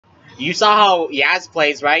You saw how Yaz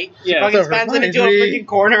plays, right? He Yeah. fucking spams him into a freaking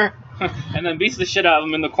corner. And then beats the shit out of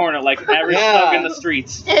him in the corner like average thug in the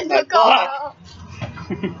streets. In the car.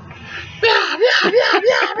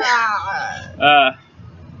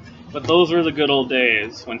 But those were the good old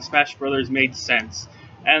days when Smash Brothers made sense,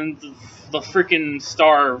 and the freaking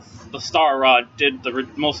star rod did the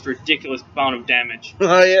most ridiculous amount of damage.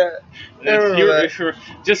 Oh yeah. If you're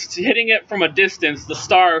just hitting it from a distance, the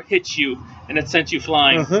star hits you and it sent you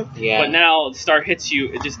flying. Yeah. But now the star hits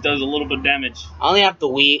you, it just does a little bit of damage. I only have the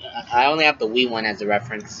Wii one as a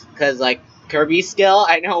reference, because like Kirby's skill,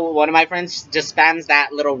 I know one of my friends just spams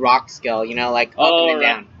that little rock skill, you know, like up and then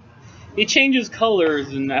down. He changes colors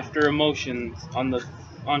and after emotions on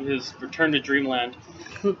his Return to Dreamland.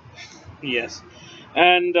 Yes,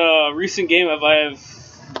 and recent game I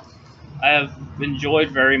have enjoyed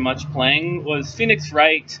very much playing was Phoenix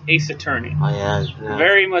Wright Ace Attorney. Oh yeah.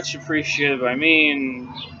 Very much appreciative. I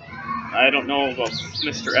mean, I don't know about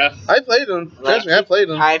Mr. F. I played him. Trust me, I played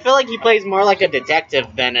him. I feel like he plays more like a detective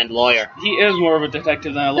than a lawyer. He is more of a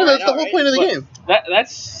detective than a lawyer. Yeah, that's the whole point of the game.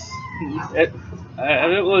 That's it.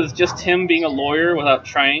 If it was just him being a lawyer without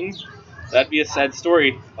trying, that'd be a sad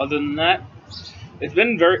story. Other than that, it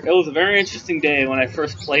was a very interesting day when I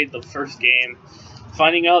first played the first game,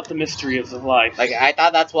 finding out the mysteries of life. Like, I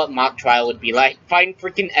thought that's what mock trial would be like. Find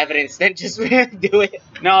freaking evidence, then just do it.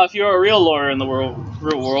 Now, if you're a real lawyer in the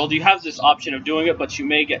real world, you have this option of doing it, but you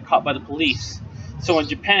may get caught by the police. So in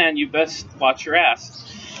Japan, you best watch your ass.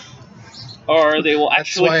 Or they will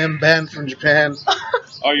actually... That's why I'm banned from Japan.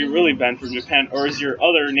 Are you really banned from Japan? Or is your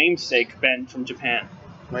other namesake banned from Japan?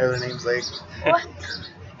 My other namesake. What?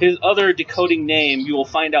 His other decoding name you will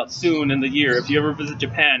find out soon in the year. If you ever visit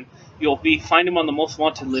Japan, you'll find him on the most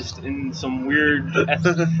wanted list in some weird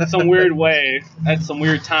way at some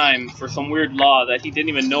weird time for some weird law that he didn't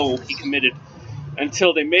even know he committed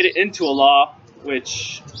until they made it into a law,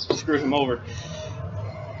 which screwed him over.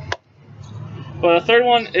 But the third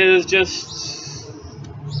one is just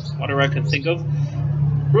whatever I can think of.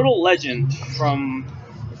 Brutal Legend from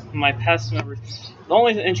my past memories. The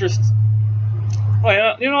only interest... Oh,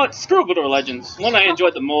 yeah, you know what? Screw Brutal Legends. One I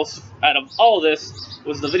enjoyed the most out of all of this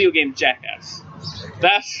was the video game Jackass.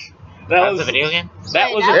 That was a video game?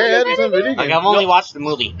 That was Yeah, it's a video game. Like, I've only watched the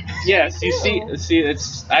movie. Yes, you see,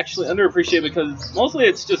 it's actually underappreciated because mostly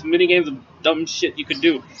it's just mini games of dumb shit you could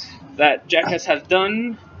do that Jackass has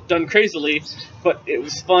done crazily, but it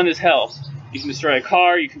was fun as hell. You can destroy a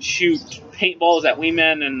car, you can shoot paintballs at Wee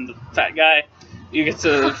Man and the fat guy. You get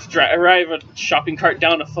to drive a shopping cart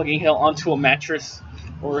down a fucking hill onto a mattress,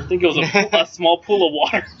 or I think it was a small pool of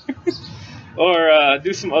water, or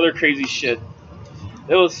do some other crazy shit.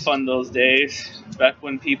 It was fun those days, back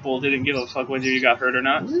when people didn't give a fuck whether you got hurt or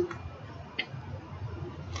not.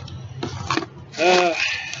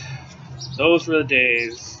 Those were the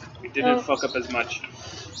days. We didn't fuck up as much.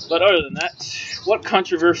 But other than that, what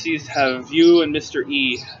controversies have you and Mr.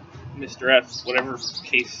 E, Mr. F, whatever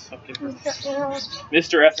case,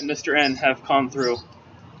 Mr. F and Mr. N have gone through?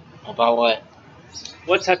 About what?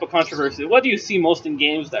 What type of controversy? What do you see most in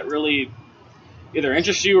games that really either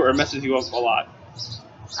interests you or messes you up a lot?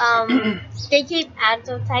 They keep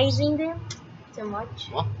advertising them too much.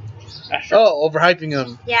 What? Oh, overhyping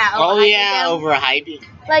them. Yeah. Oh yeah, overhyping.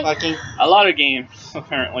 Like, Fucking. A lot of games,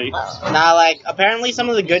 apparently. Nah, like, apparently some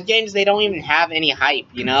of the good games, they don't even have any hype,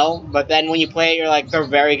 you know? But then when you play it, you're like, they're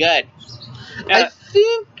very good. I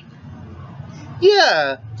think...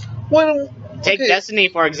 Yeah. Take Destiny,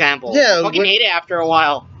 for example. Yeah, I fucking hate it after a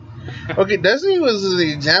while. Okay, Destiny was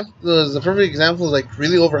the perfect example of, like,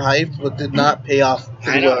 really overhyped, but did not pay off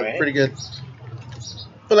pretty well, right? pretty good.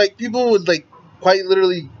 But, like, people would, like, quite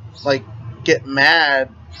literally, like, get mad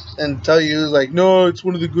and tell you, like, no, it's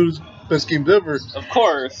one of the best games ever. Of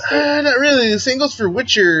course. Not really. The same goes for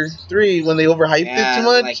Witcher 3 when they overhyped it too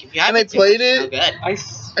much. Like, and I played it. So good.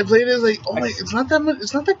 I played it like, oh my, it's not that much.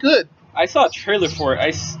 It's not that good. I saw a trailer for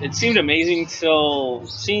it. It seemed amazing till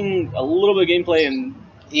seeing a little bit of gameplay and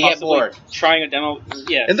you get bored. Trying a demo.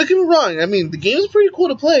 Yeah. And don't get me wrong. I mean, the game is pretty cool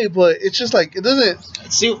to play, but it's just like it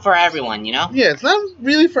doesn't suit for everyone, you know? Yeah, it's not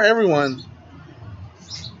really for everyone.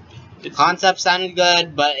 The concept sounded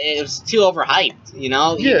good, but it was too overhyped, you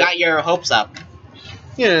know? You got your hopes up.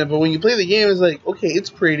 Yeah, but when you play the game, it's like, okay, it's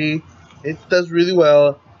pretty. It does really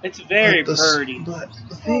well. It's very pretty. But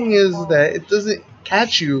the thing is that it doesn't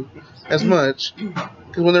catch you as much.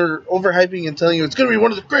 Because when they're overhyping and telling you it's going to be one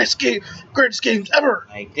of the greatest games ever.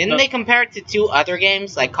 Like, didn't they compare it to two other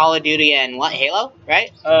games, like Call of Duty and what, Halo, right?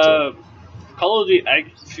 Call of Duty,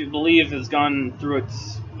 I believe, has gone through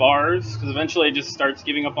its bars, because eventually it just starts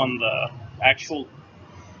giving up on the actual...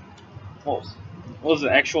 Well, what was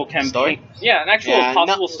it, actual campaign? Story? Yeah, an actual Yeah,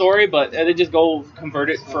 possible no- story, but they just go convert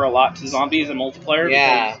it for a lot to zombies and multiplayer.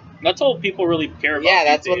 Yeah. because that's all people really care about. Yeah,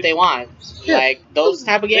 that's these what days. they want. Yeah. Like, those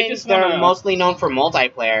type of They games, just they're wanna- mostly known for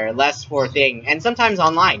multiplayer, less for thing, and sometimes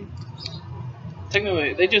online.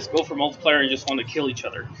 Technically, they just go for multiplayer and just want to kill each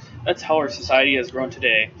other. That's how our society has grown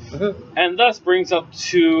today. Mhm. And thus brings up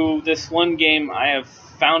to this one game I have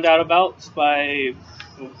found out about by a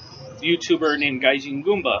YouTuber named Gaijin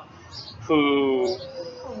Goomba, who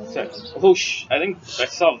I think I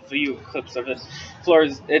saw video clips of it.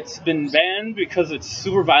 Floors, it's been banned because it's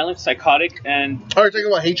super violent, psychotic, and Oh, you're talking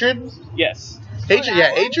about Hatred? yes, Hatred,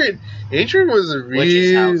 yeah, Hatred. Hatred was a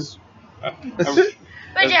Witch's real. House.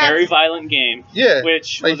 a very violent game. Yeah.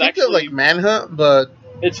 Which Like, was think actually of like Manhunt, but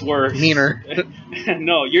it's worse. meaner.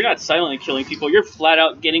 No, you're not silently killing people. You're flat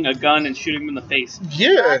out getting a gun and shooting them in the face.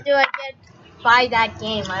 Yeah. Do I buy that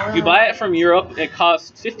game? I don't You know. buy it from Europe. It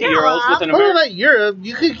costs 50 No, euros with an Oh, American. not Europe.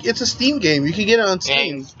 You could. It's a Steam game. You could get it on Yeah,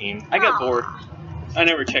 Steam. Steam. I get bored. I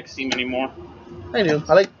never check Steam anymore. I do.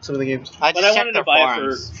 I like some of the games. I But just I checked wanted their to buy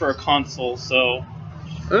forums. it for a console, so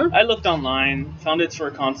Huh? I looked online, found it's for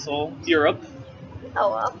a console. Europe. Oh,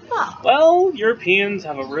 well. Well, Europeans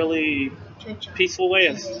have a really Oh. peaceful way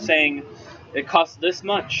of saying it costs this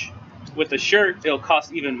much. With a shirt, it'll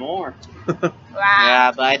cost even more.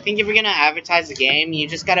 Yeah, but I think if you're gonna advertise the game, you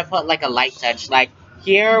just gotta put like a light touch. Like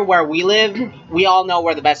here where we live, we all know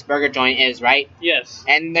where the best burger joint is, right? Yes.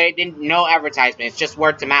 And they didn't no advertisement. It's just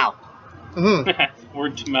word to mouth. Mhm.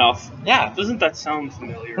 Word to mouth. Yeah. Doesn't that sound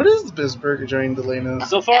familiar? What is the best burger joint, Delano?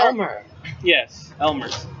 So far, Elmer. yes,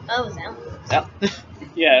 Elmer's. Oh, so.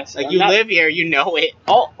 Yes. Like you not- live here, you know it.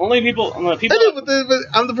 Only people. People. I know, but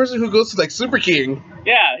I'm the person who goes to like Super King.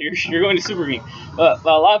 Yeah, you're going to Super King. But a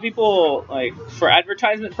lot of people, like, for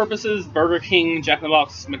advertisement purposes, Burger King, Jack in the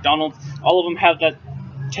Box, McDonald's, all of them have that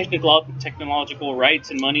technological rights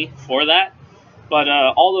and money for that. But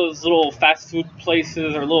all those little fast food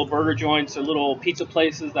places or little burger joints or little pizza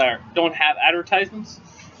places that don't have advertisements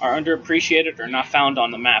are underappreciated or not found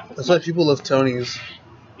on the map. That's why people love Tony's.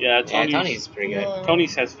 Yeah, Yeah, Tony's, Tony's pretty good.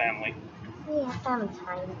 Tony's has family. Yeah, I'm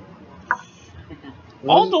tired.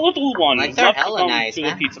 All the little ones Like, they're love to hella come nice, to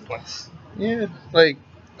man. the pizza place. Yeah, like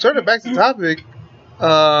sort of back to topic.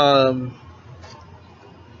 I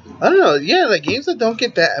don't know. Yeah, like games that don't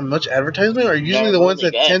get that much advertisement are usually They're the ones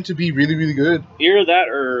really that good. tend to be really, really good. Either that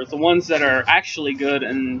or the ones that are actually good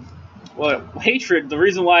and Hatred, the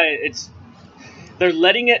reason why they're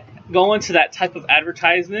letting it go into that type of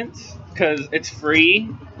advertisement because it's free.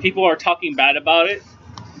 People are talking bad about it.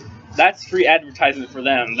 That's free advertisement for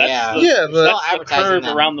them. That's Yeah. Yeah, but- Still that's the advertising curve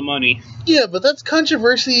them. around the money. Yeah, but that's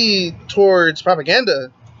controversy towards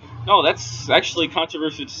propaganda. No, that's actually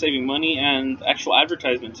controversial to saving money and actual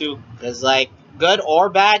advertisement too. Because, like, good or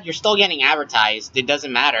bad, you're still getting advertised. It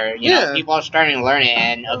doesn't matter. You know, Yeah. people are starting to learn it,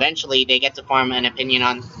 and eventually they get to form an opinion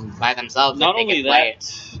on by themselves. Not if they only can play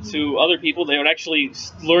that, to other people, they would actually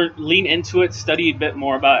lean into it, study a bit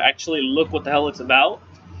more about it, actually look what the hell it's about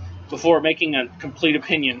before making a complete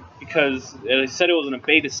opinion. Because they said it was in a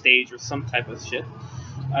beta stage or some type of shit.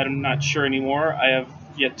 I'm not sure anymore. I have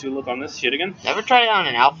yet to look on this shit again. Never try it on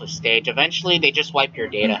an alpha stage. Eventually, they just wipe your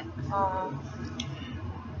data.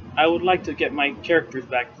 I would like to get my characters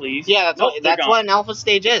back, please. Yeah, that's Nope, what they're that's gone. what an alpha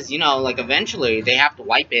stage is. You know, like eventually they have to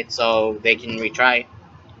wipe it so they can retry.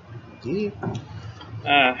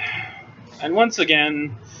 And once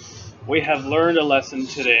again, we have learned a lesson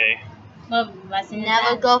today. Never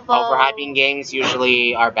go for Overhyping games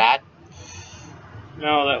usually are bad.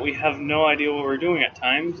 Know that we have no idea what we're doing at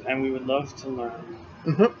times, and we would love to learn.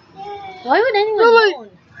 Mhm. Why would anyone Well, know?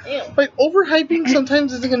 Ew. Like overhyping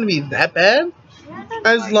sometimes isn't going to be that bad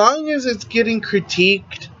as long as it's getting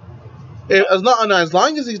critiqued. As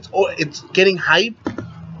long as it's getting hype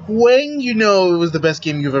when you know it was the best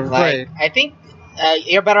game you've ever played. Like, I think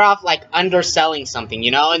you're better off like underselling something, you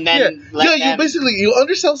know, and then You basically you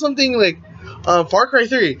undersell something like Far Cry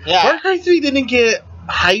 3. Yeah. Far Cry 3 didn't get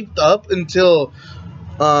hyped up until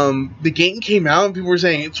the game came out and people were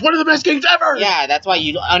saying it's one of the best games ever. Yeah, that's why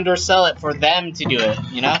you undersell it for them to do it,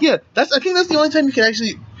 you know? Yeah, I think that's the only time you can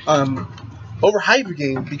actually overhype a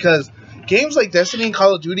game, because games like Destiny and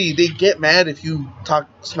Call of Duty, they get mad if you talk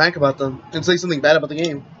smack about them and say something bad about the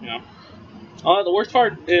game. Yeah. The worst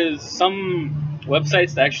part is some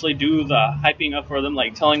websites that actually do the hyping up for them,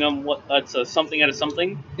 like telling them what that's a something out of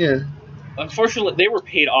something. Yeah. Unfortunately, they were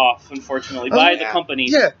paid off, unfortunately, by the yeah. company.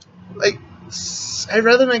 Yeah, like I'd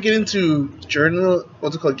rather not get into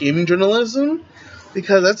gaming journalism,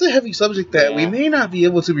 because that's a heavy subject that we Yeah. may not be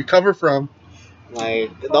able to recover from.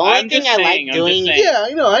 Like the only thing I like doing. Yeah,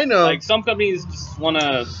 I know. Like some companies just want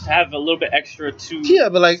to have a little bit extra to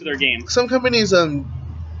but like to their game. Some companies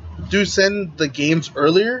do send the games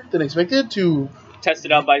earlier than expected to test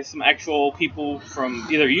it out by some actual people from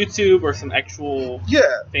either YouTube or some actual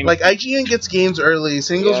like IGN gets games early,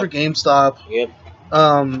 same goes for GameStop. Yep.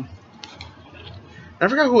 I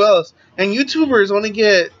forgot who else. And YouTubers want to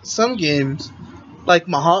get some games, like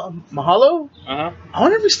Mahalo. I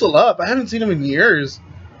wonder if he's still up. I haven't seen him in years.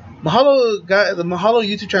 The Mahalo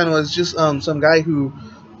YouTube channel is just some guy who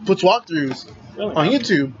puts walkthroughs on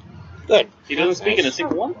YouTube. Good. He doesn't speak in a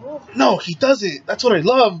single one? No, he doesn't. That's what I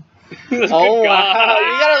love. Oh wow!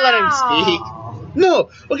 You gotta let him speak. No,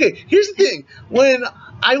 okay. Here's the thing: when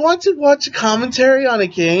I want to watch a commentary on a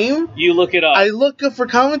game, you look it up. I look up for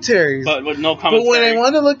commentaries, but with no commentary. But when I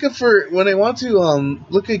want to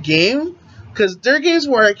look at game, because there are games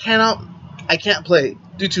where I can't play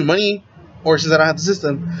due to money, or since I don't have the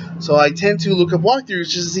system, so I tend to look up walkthroughs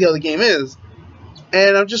just to see how the game is,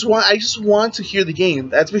 and I just want to hear the game.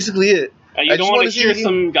 That's basically it. You don't want to hear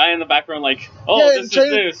some guy in the background like, oh, this is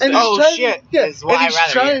this. And shit. Yeah, and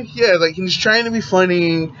he's trying to be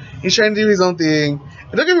funny. He's trying to do his own thing.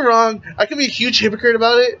 And don't get me wrong, I could be a huge hypocrite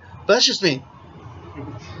about it, but that's just me.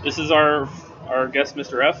 This is our guest,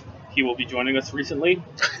 Mr. F. He will be joining us recently.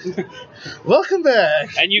 Welcome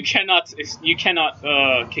back. And you cannot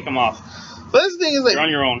kick him off. But that's the thing is like you're on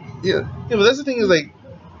your own. Yeah, but that's the thing is like.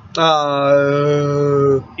 He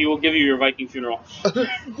will give you your Viking funeral.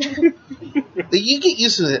 You get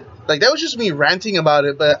used to it. Like, that was just me ranting about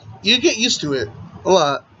it, but you get used to it a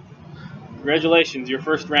lot. Congratulations, your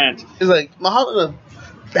first rant. It's like, Mahalo,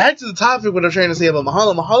 back to the topic, what I'm trying to say about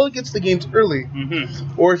Mahalo. Mahalo gets the games early.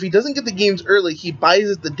 Mm-hmm. Or if he doesn't get the games early, he buys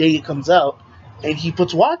it the day it comes out, and he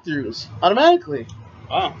puts walkthroughs automatically.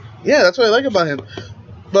 Wow. Yeah, that's what I like about him.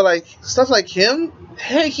 But, like, stuff like him,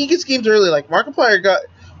 hey, he gets games early. Like, Markiplier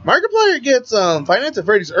gets Five Nights at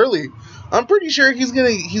Freddy's early. I'm pretty sure he's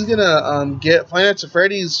gonna get Five Nights at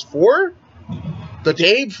Freddy's 4 the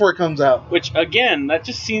day before it comes out. Which again, that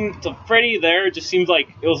just seemed to Freddy there. It just seems like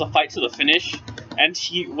it was a fight to the finish, and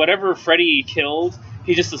whatever Freddy killed,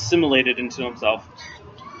 he just assimilated into himself.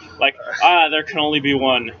 Like there can only be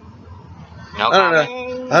one. No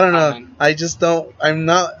I don't know. I just don't. I'm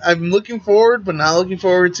looking forward, but not looking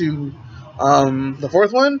forward to the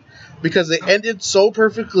fourth one. Because it ended so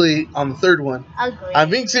perfectly on the third one. Agreed. I'm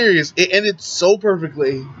being serious. It ended so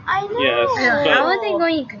perfectly. I know. Yes, how are they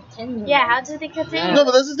going to continue? Yeah, how do they continue? No,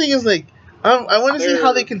 but that's the thing is like, I want to see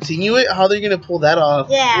how they continue it. How they're gonna pull that off.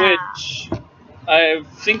 Yeah. Which I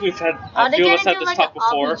think we've had. A few of us had this talk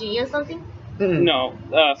before. RPG or something? No,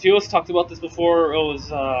 a few of us talked about this before. It was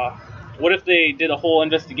what if they did a whole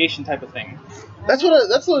investigation type of thing? That's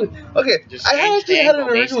what. Okay, I actually had an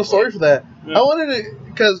original story for that. Yeah. I wanted it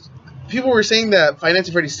because. People were saying that Five Nights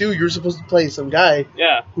at Freddy's 2, you were supposed to play some guy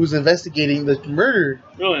who's investigating the murder.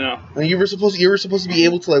 Really, no. And you were supposed to be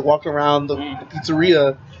able to like walk around the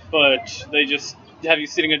pizzeria. But they just have you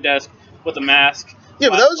sitting at a desk with a mask. Yeah,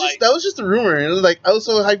 but that was just a rumor. And it was like I was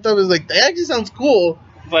so hyped up. It was like that actually sounds cool.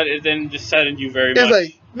 But it then just saddened you very much. It's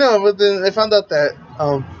like no, but then I found out that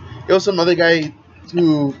it was some other guy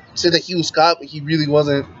who said that he was Scott, but he really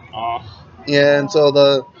wasn't. Yeah, and so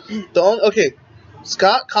the only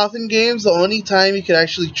Scott Cawthon games, the only time you can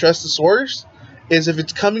actually trust the source is if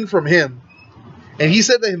it's coming from him. And he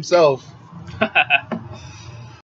said that himself.